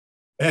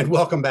And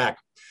welcome back.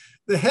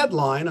 The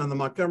headline on the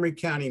Montgomery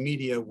County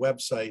Media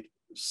website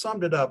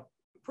summed it up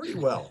pretty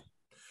well.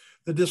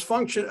 The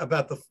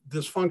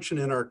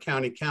dysfunction in our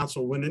county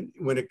council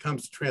when it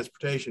comes to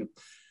transportation.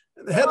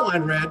 The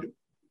headline read,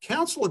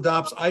 "Council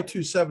adopts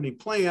I-270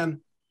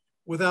 plan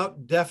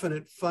without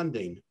definite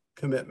funding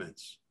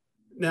commitments."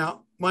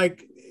 Now,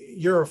 Mike,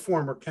 you're a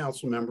former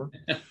council member,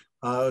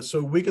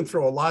 so we can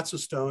throw lots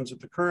of stones at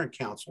the current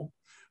council.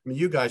 I mean,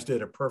 you guys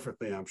did it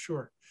perfectly, I'm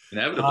sure.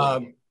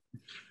 Inevitably.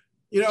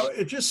 You know,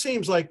 it just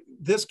seems like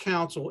this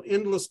council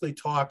endlessly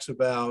talks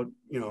about,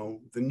 you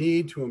know, the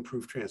need to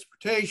improve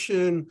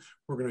transportation.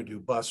 We're going to do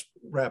bus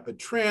rapid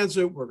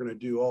transit. We're going to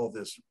do all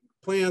this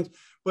plans.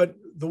 But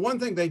the one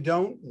thing they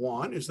don't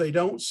want is they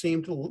don't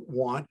seem to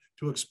want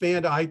to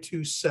expand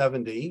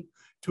I-270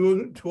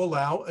 to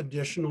allow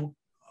additional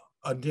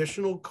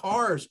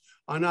cars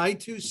on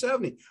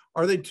I-270.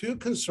 Are they too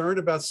concerned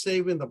about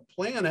saving the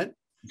planet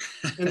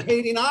and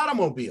hating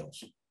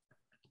automobiles?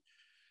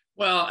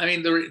 Well, I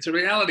mean, the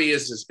reality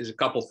is a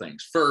couple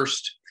things.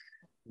 First,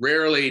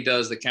 rarely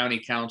does the county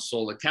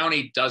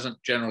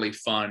doesn't generally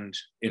fund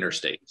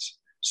interstates.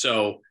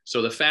 So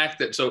the fact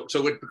that, so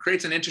it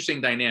creates an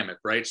interesting dynamic,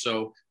 right?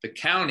 So the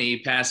county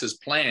passes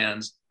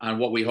plans on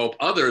what we hope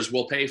others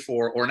will pay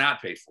for or not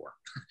pay for.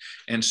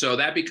 And so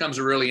that becomes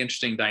a really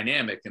interesting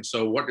dynamic. And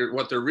so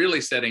what they're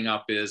really setting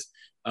up is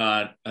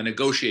a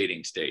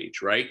negotiating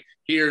stage, right?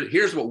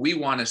 Here's what we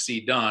want to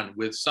see done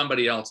with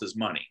somebody else's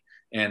money.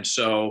 And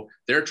so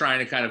they're trying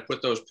to kind of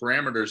put those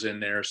parameters in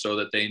there so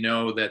that they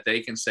know that they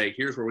can say,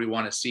 here's where we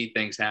want to see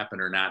things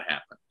happen or not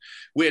happen,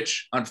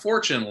 which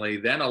unfortunately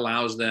then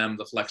allows them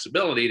the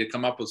flexibility to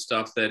come up with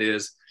stuff that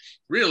is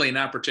really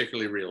not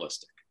particularly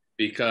realistic.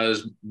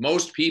 Because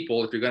most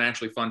people, if you're going to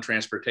actually fund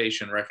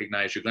transportation,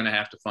 recognize you're going to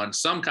have to fund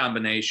some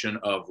combination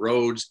of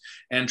roads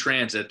and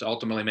transit to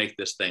ultimately make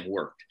this thing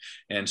work.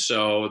 And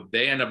so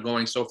they end up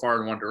going so far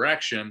in one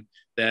direction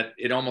that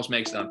it almost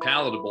makes it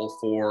unpalatable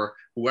for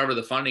whoever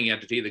the funding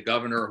entity, the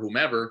governor or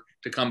whomever,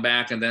 to come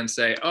back and then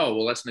say, oh,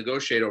 well, let's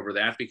negotiate over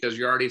that because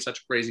you're already in such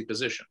a crazy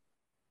position.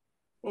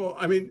 Well,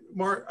 I mean,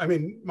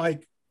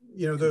 Mike,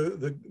 you know,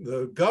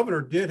 the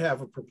governor did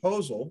have a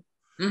proposal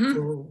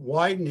for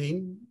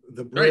widening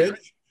the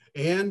bridge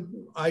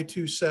and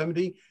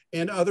I-270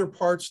 and other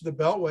parts of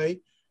the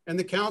Beltway, and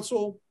the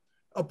council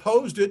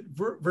opposed it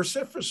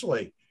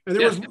vociferously, and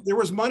there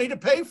was money to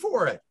pay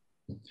for it.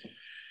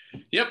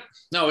 Yep,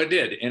 no, it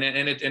did, and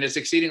it's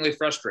exceedingly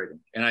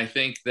frustrating. And I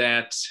think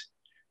that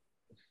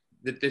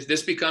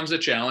this becomes a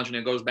challenge, and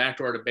it goes back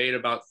to our debate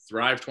about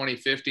Thrive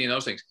 2050 and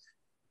those things.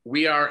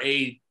 We are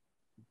a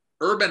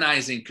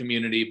urbanizing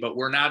community, but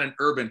we're not an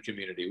urban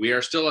community. We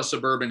are still a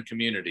suburban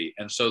community.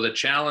 And so the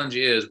challenge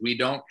is we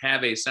don't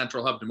have a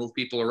central hub to move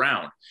people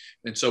around.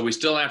 And so we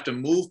still have to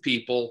move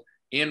people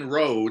in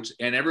roads,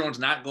 and everyone's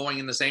not going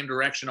in the same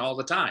direction all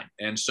the time.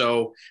 And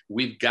so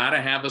we've got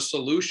to have a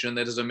solution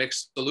that is a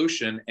mixed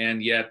solution.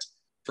 And yet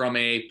from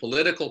a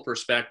political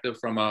perspective,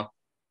 from a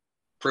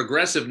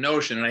progressive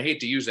notion, and I hate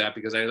to use that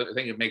because I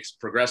think it makes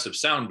progressive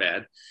sound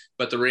bad,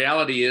 but the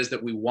reality is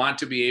that we want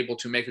to be able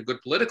to make a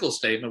good political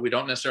statement. We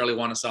don't necessarily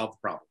want to solve the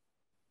problem.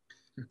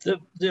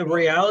 The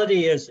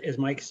reality is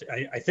Mike,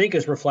 I think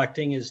is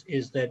reflecting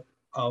is that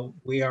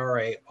we are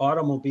a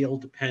automobile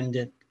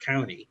dependent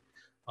county.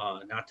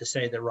 Not to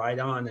say that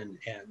Ride-On and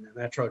the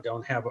Metro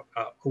don't have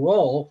a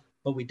role,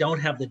 but we don't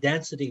have the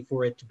density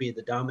for it to be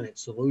the dominant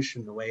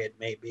solution the way it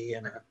may be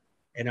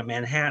in a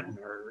Manhattan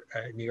or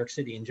New York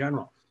City in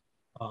general.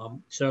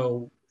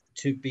 So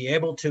to be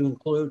able to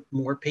include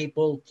more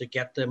people to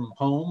get them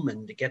home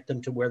and to get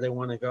them to where they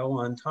want to go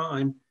on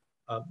time,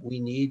 we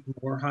need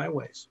more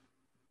highways.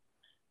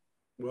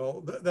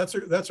 Well, that's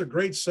a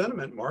great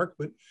sentiment, Mark.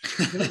 But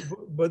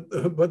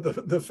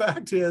the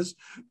fact is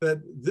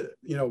that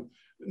you know,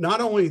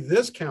 not only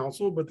this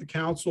council, but the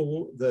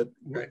council that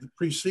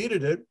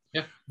preceded it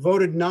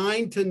voted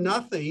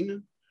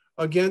 9-0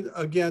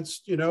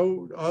 against you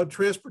know,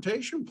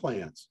 transportation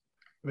plans.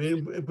 I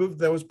mean,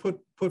 that was put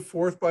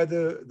forth by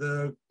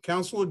the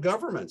Council of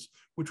Governments,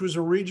 which was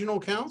a regional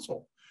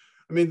council.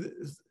 I mean,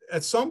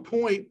 at some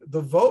point,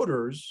 the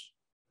voters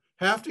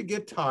have to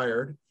get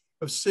tired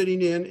of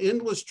sitting in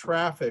endless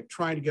traffic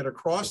trying to get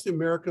across the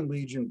American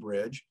Legion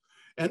Bridge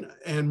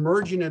and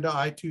merging into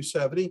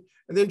I-270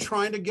 and then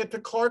trying to get to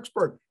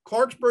Clarksburg.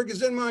 Clarksburg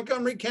is in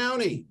Montgomery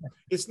County.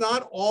 It's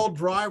not all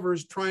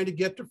drivers trying to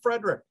get to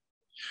Frederick.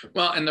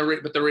 Well,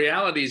 but the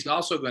reality is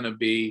also going to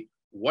be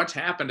what's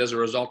happened as a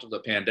result of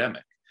the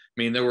pandemic.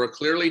 I mean, there were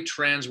clearly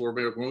trends where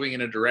we were moving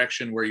in a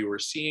direction where you were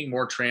seeing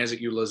more transit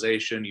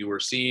utilization, you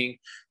were seeing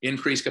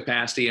increased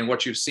capacity, and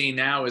what you've seen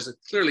now is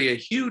clearly a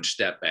huge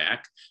step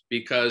back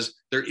because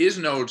there is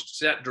no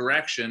set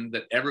direction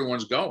that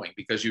everyone's going,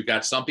 because you've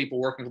got some people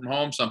working from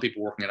home, some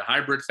people working in a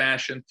hybrid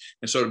fashion.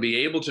 And so to be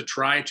able to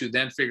try to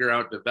then figure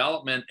out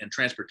development and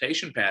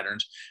transportation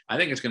patterns, I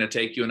think it's going to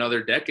take you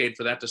another decade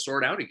for that to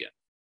sort out again.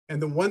 And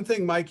the one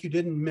thing, Mike, you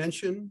didn't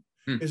mention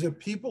is that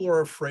people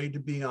are afraid to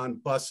be on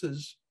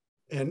buses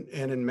and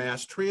in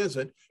mass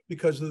transit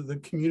because of the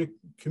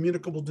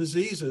communicable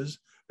diseases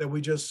that we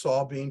just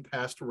saw being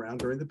passed around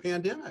during the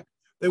pandemic.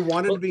 They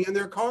wanted to be in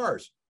their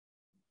cars.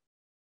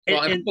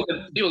 Well, and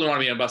people don't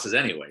want to be on buses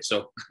anyway.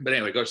 So, but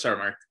anyway, go. Sorry,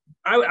 Mark.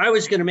 I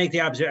was going to make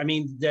the observation. I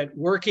mean, that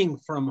working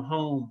from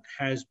home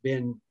has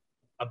been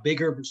a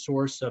bigger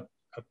source of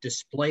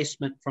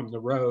displacement from the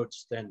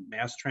roads than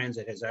mass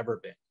transit has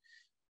ever been.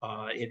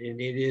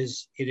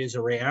 It is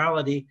a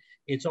reality.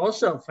 It's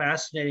also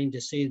fascinating to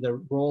see the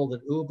role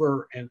that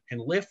Uber and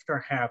Lyft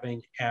are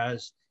having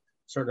as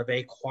sort of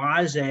a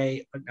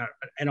quasi,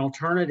 an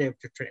alternative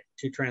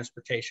to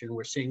transportation.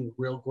 We're seeing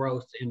real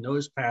growth in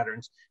those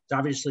patterns. It's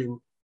obviously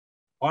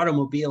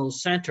automobile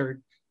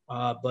centered,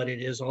 but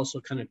it is also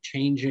kind of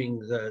changing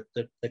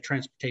the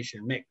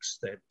transportation mix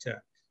that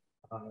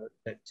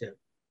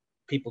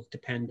people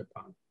depend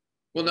upon.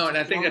 Well, no, and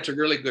I think that's a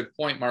really good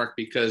point, Mark,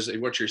 because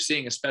what you're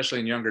seeing, especially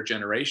in younger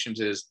generations,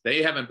 is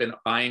they haven't been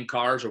buying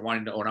cars or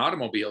wanting to own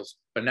automobiles,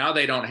 but now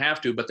they don't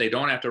have to, but they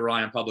don't have to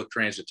rely on public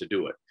transit to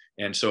do it.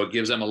 And so it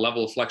gives them a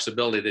level of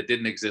flexibility that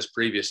didn't exist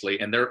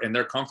previously, and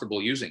they're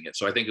comfortable using it.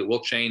 So I think it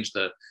will change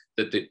the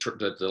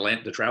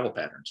travel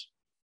patterns.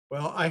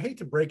 Well, I hate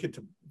to break it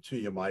to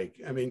you, Mike.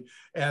 I mean,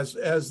 as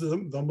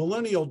the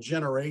millennial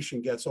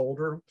generation gets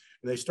older and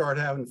they start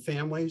having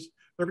families,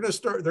 they're going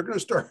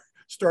to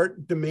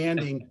start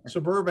demanding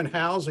suburban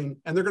housing,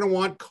 and they're going to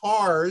want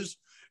cars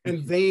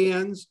and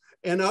vans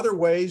and other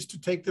ways to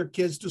take their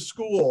kids to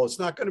school. It's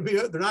not going to be,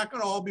 they're not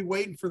going to all be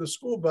waiting for the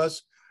school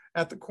bus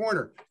at the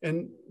corner.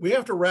 And we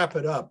have to wrap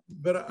it up,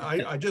 but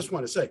I just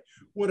want to say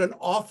what an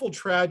awful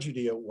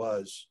tragedy it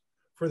was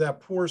for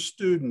that poor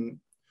student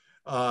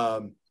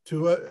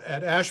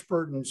at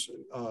Ashburton's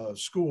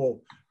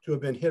school to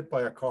have been hit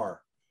by a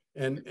car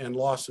and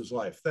lost his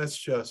life. That's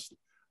just,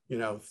 you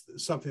know,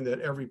 something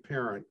that every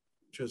parent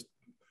just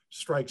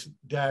strikes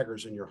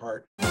daggers in your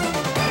heart.